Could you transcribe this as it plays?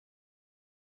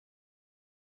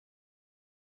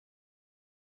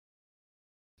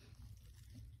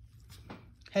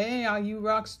Hey, all you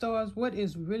rock stars, what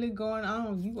is really going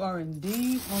on? You are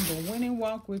indeed on the winning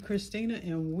walk with Christina,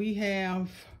 and we have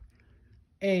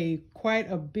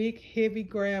quite a big heavy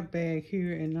grab bag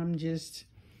here, and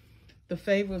the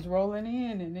favor's rolling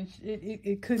in, and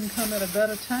it couldn't come at a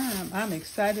better time. I'm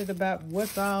excited about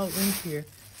what's all in here,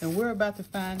 and we're about to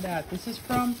find out. This is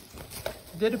from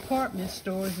the department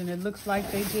stores, and it looks like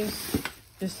they just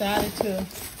decided to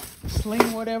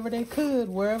sling whatever they could,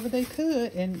 wherever they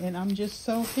could, and I'm just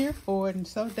so here for it and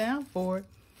so down for it.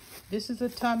 This is a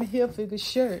Tommy Hilfiger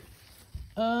shirt,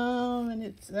 and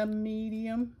it's a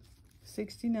medium,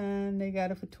 69. They got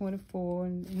it for 24,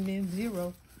 and then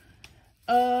 0.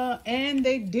 And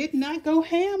they did not go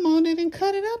ham on it and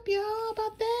cut it up, y'all. How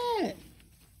about that?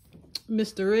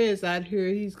 Mr. Rez out here,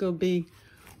 he's gonna be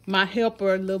my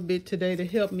helper a little bit today to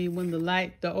help me when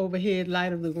the overhead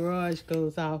light of the garage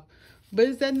goes off. But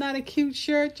is that not a cute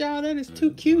shirt, y'all? That is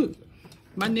too cute.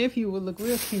 My nephew would look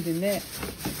real cute in that.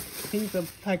 He's a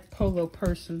like polo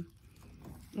person.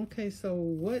 Okay, so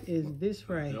what is this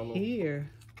right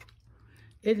here?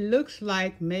 It looks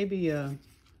like maybe a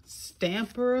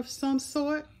stamper of some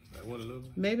sort.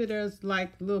 Maybe there's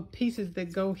like little pieces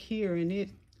that go here in it.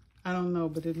 I don't know,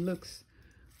 but it looks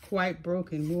quite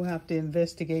broken. We'll have to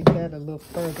investigate that a little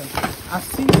further. I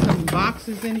see some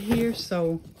boxes in here,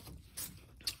 so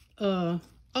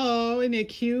oh, isn't it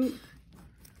cute?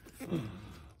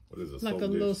 What is it? Like a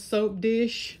little soap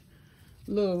dish,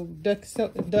 little duck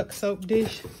soap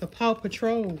dish. It's a Paw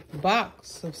Patrol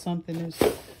box of something. There's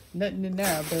nothing in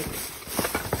there, but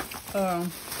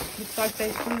looks like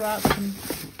they threw out some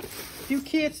few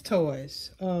kids' toys.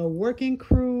 Working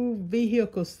crew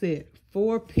vehicle set,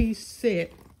 4-piece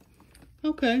set.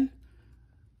 Okay.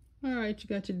 All right, you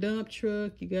got your dump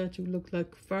truck. You got your look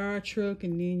like fire truck,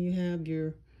 and then you have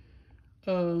your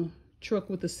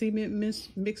truck with the cement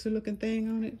mixer looking thing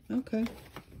on it. Okay,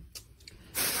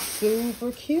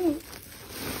 super cute.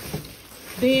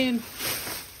 Then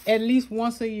at least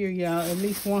once a year, y'all, at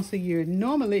least once a year,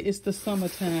 normally it's the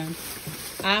summertime,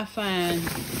 I find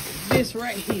this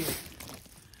right here,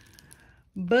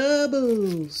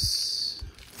 bubbles,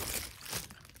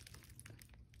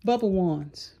 bubble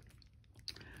wands.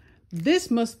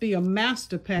 This must be a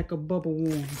master pack of bubble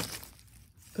wands,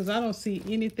 because I don't see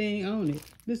anything on it.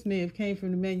 This may have came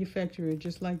from the manufacturer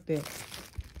just like that.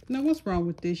 Now, what's wrong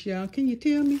with this, y'all? Can you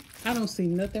tell me? I don't see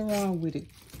nothing wrong with it.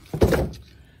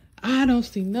 I don't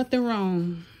see nothing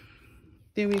wrong.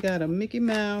 Then we got a Mickey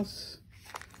Mouse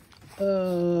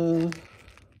bobble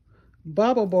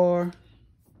bar.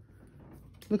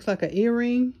 Looks like an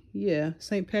earring. Yeah,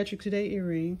 St. Patrick's Day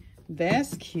earring.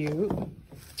 That's cute.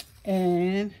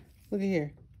 And look at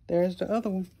here. There's the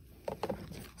other one.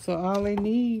 So all they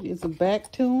need is a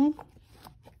back to them.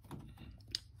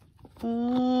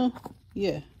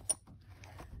 Yeah.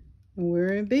 And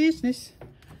we're in business.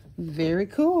 Very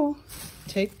cool.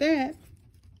 Take that.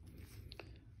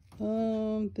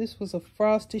 This was a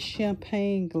frosted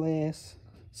champagne glass.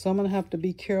 So I'm going to have to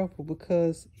be careful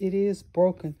because it is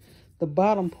broken. The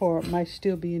bottom part might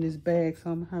still be in this bag,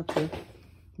 so I'm going to have to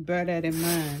bear that in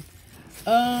mind.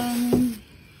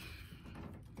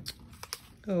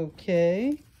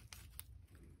 Okay.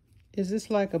 Is this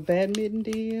like a badminton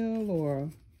deal, or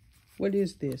what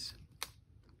is this?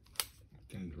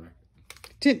 Tennis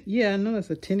racket. Yeah, I know it's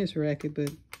a tennis racket,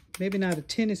 but maybe not a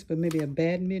tennis, but maybe a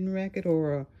badminton racket,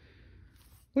 or a,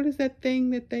 what is that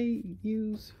thing that they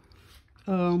use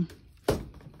in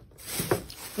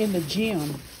the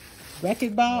gym?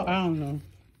 Racquetball? I don't know.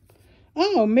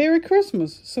 Oh, Merry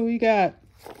Christmas. So we got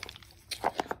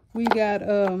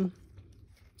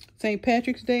St.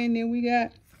 Patrick's Day, and then we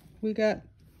got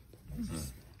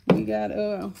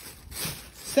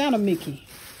Santa Mickey.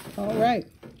 All right.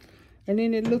 And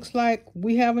then it looks like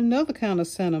we have another kind of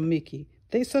Santa Mickey.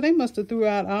 They must have threw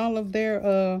out all of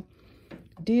their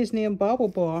Disney and bubble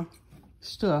bar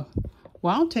stuff.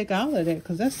 Well, I'll take all of that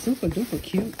because that's super duper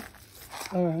cute.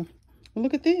 Well,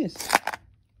 look at this.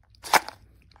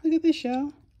 Look at this,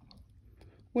 y'all.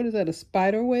 What is that, a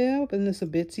spider web? And it's a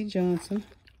Betsy Johnson.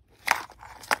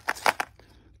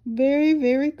 Very,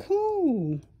 very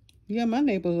cool. Yeah, my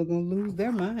neighbors are going to lose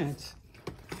their minds.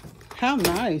 How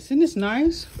nice. Isn't this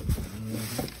nice?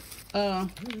 And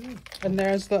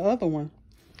there's the other one.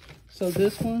 So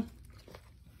this one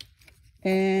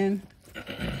and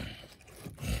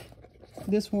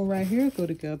this one right here go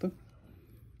together.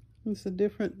 It's a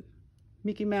different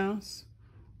Mickey Mouse.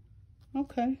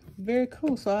 Okay, very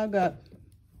cool. So I got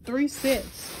 3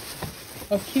 sets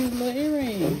of cute little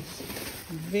earrings.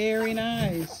 Very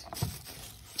nice.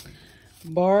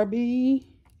 Barbie,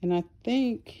 and I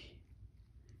think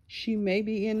she may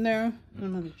be in there.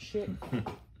 I'm gonna check.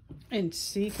 and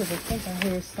see, because I think I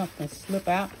heard something slip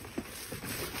out.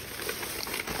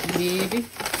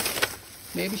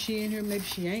 Maybe she in here, maybe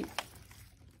she ain't.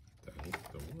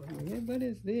 What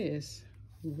is this?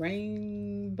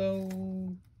 Rainbow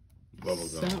bubble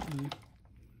something. gum.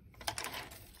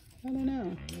 I don't know.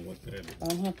 I don't know what that is.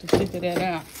 I'll have to figure that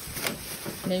out.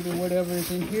 Maybe whatever is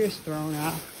in here is thrown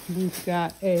out. We've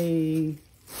got a,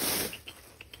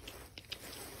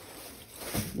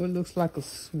 what looks like a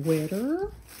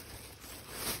sweater,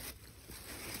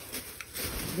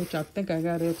 which I think I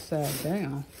got upside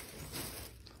down.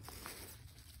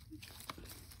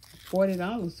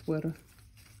 $40 sweater.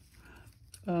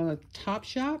 Top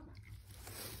Shop.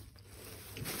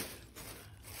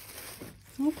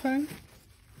 Okay.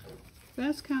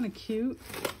 That's kind of cute.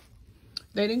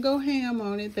 They didn't go ham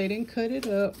on it. They didn't cut it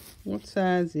up. What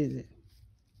size is it?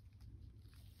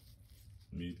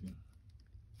 Medium.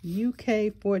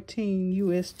 UK 14,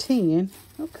 US 10.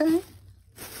 Okay.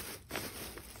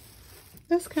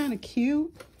 That's kind of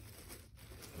cute.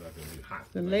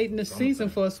 The late in the season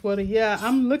for a sweater. Yeah,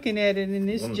 I'm looking at it and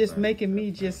it's just making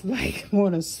me just like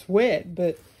want to sweat.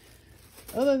 But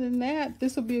other than that,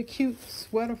 this will be a cute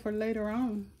sweater for later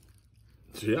on.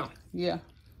 Yeah. Yeah.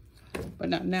 But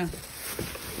not now.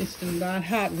 It's not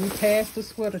hot. We passed the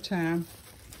sweater time.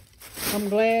 I'm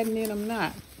glad and then I'm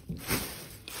not.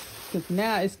 Because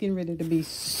now it's getting ready to be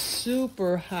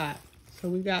super hot. So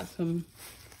we got some,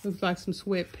 looks like some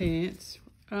sweatpants.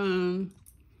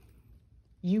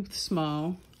 Youth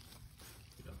small.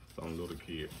 Yeah, some little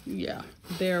kid. Yeah.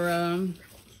 They're,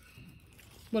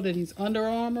 what are these, Under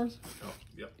Armours? Oh,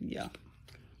 yep. Yeah.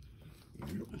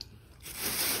 Yep.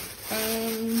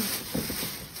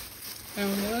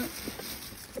 And what?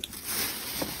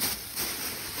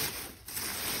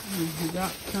 We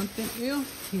got something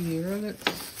else here. Let's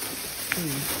see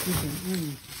if we can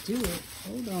undo it.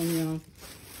 Hold on, y'all.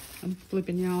 I'm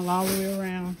flipping y'all all the way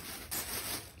around.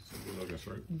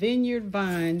 Vineyard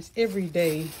Vines every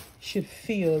day should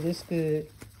feel this good.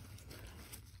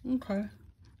 Okay.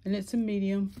 And it's a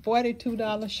medium.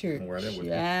 $42 shirt.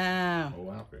 Yeah.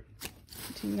 Oh, outfit.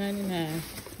 $2.99.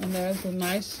 And there's a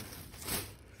nice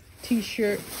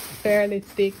t-shirt, fairly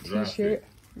thick t-shirt.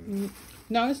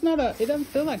 No, it's not a, it doesn't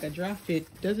feel like a dry fit,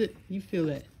 does it? You feel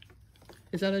it?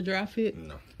 Is that a dry fit?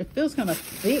 No. It feels kind of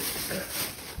thick.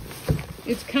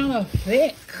 It's kind of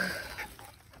thick.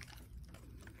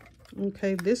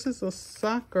 Okay, this is a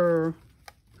soccer,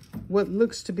 what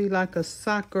looks to be like a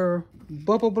soccer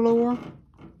bubble blower.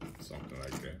 Something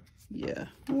like that. Yeah,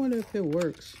 I wonder if it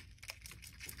works.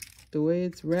 The way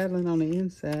it's rattling on the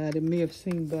inside, it may have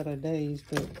seen better days,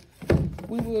 but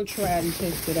we will try it and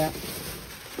test it out.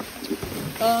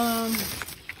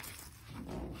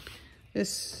 Let's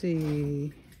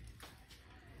see.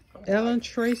 Ellen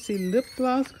Tracy lip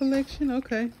gloss collection.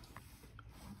 Okay.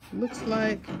 Looks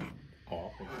like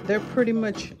they're pretty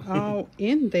much all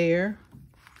in there.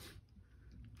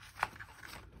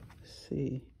 Let's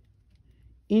see.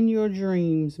 In Your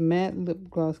Dreams matte lip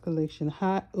gloss collection.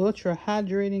 High, ultra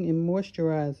hydrating and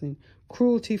moisturizing.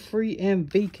 Cruelty free and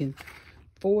vegan.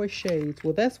 4 shades.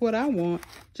 Well, that's what I want.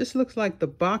 Just looks like the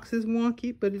box is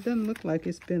wonky, but it doesn't look like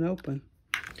it's been open.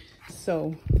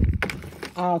 So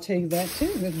I'll take that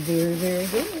too. That's very, very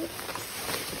good.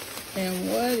 And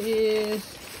what is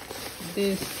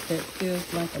this that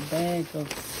feels like a bag of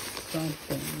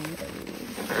something?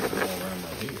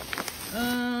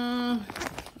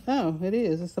 Oh, it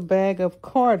is. It's a bag of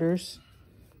Carter's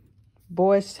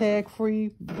boys tag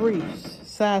free briefs.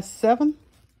 Size 7?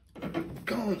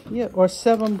 Yeah, or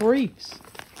 7 briefs.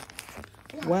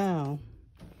 Wow.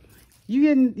 You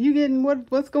getting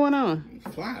what's going on?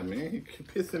 Fly, man. You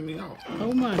keep pissing me off.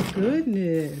 Oh my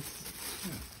goodness.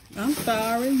 I'm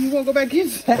sorry. You won't go back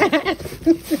inside?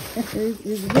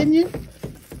 is it getting you?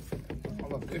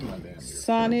 All up in my damn ear.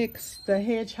 Sonic's the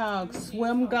Hedgehog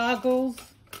swim goggles.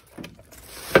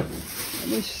 Let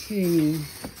me see.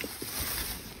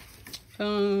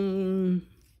 Oh,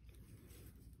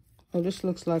 this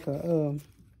looks like a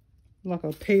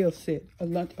pail set. A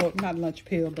lunch, or not lunch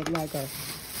pail, but like a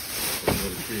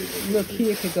little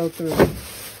kid could go through.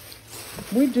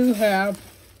 We're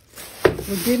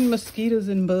getting mosquitoes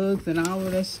and bugs and all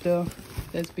of that stuff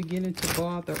that's beginning to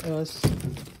bother us.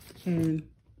 And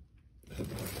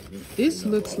this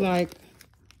looks like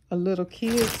a little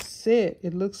kid set.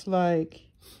 It looks like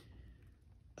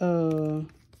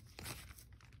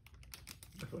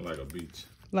like a beach.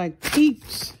 Like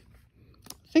Peeps.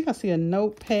 I think I see a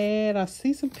notepad. I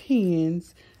see some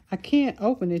pens. I can't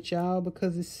open it, y'all,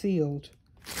 because it's sealed.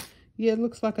 Yeah, it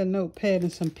looks like a notepad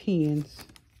and some pens.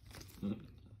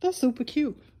 That's super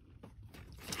cute.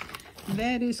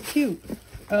 That is cute.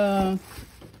 Then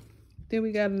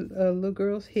we got a little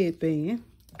girl's headband.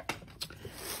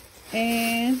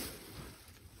 And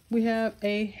we have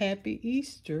a Happy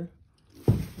Easter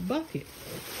bucket.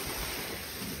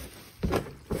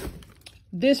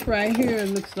 This right here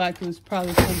looks like it was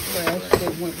probably some trash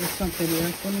that went with something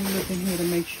else. Let me look in here to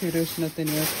make sure there's nothing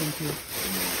else in here.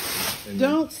 And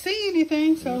Don't see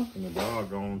anything, so. And the dog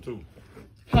gone too.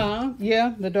 Huh?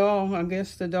 Yeah, the dog. I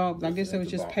guess the dog. I guess it was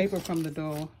just paper from the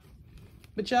dog.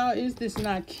 But y'all, is this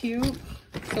not cute?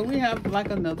 So we have like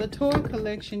another toy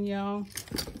collection, y'all.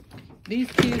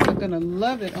 These kids are gonna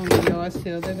love it on the yard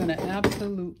sale. They're gonna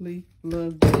absolutely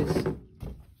love this.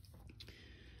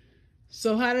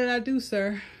 So how did I do,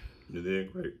 sir? You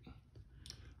did great.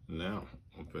 Now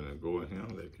I'm gonna go in here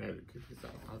and let Caddy kick this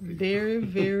out. Very,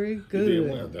 very You good. did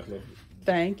well. That's lovely.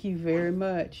 Thank you very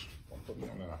much. I'll put me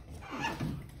on there.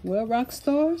 Well, rock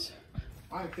stars,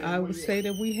 Alright, Caddy, I what would you say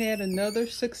that we had another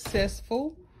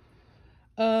successful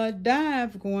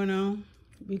dive going on.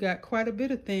 We got quite a bit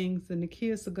of things, and the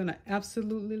kids are gonna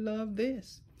absolutely love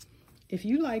this. If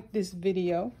you like this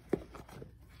video,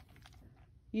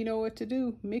 you know what to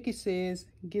do. Mickey says,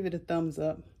 give it a thumbs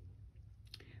up.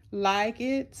 Like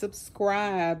it,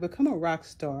 subscribe, become a rock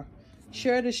star.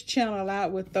 Share this channel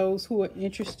out with those who are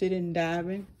interested in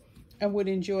diving and would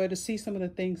enjoy to see some of the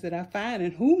things that I find,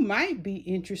 and who might be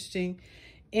interested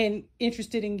in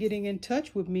getting in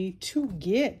touch with me to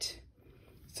get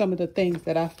some of the things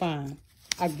that I find.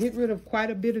 I get rid of quite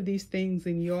a bit of these things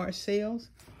in yard sales.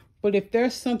 But if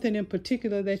there's something in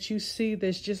particular that you see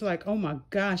that's just like, oh my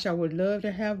gosh, I would love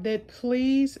to have that,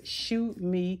 please shoot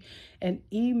me an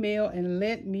email and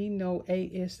let me know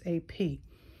ASAP.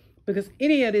 Because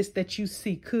any of this that you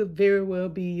see could very well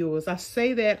be yours. I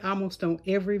say that almost on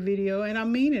every video, and I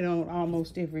mean it on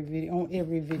almost every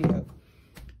video.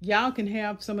 Y'all can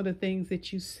have some of the things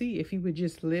that you see if you would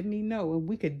just let me know, and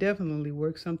we could definitely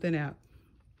work something out.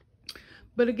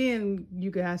 But again, you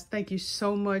guys, thank you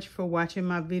so much for watching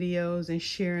my videos and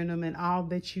sharing them and all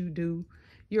that you do.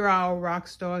 You're all rock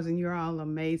stars and you're all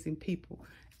amazing people.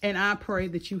 And I pray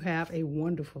that you have a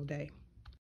wonderful day.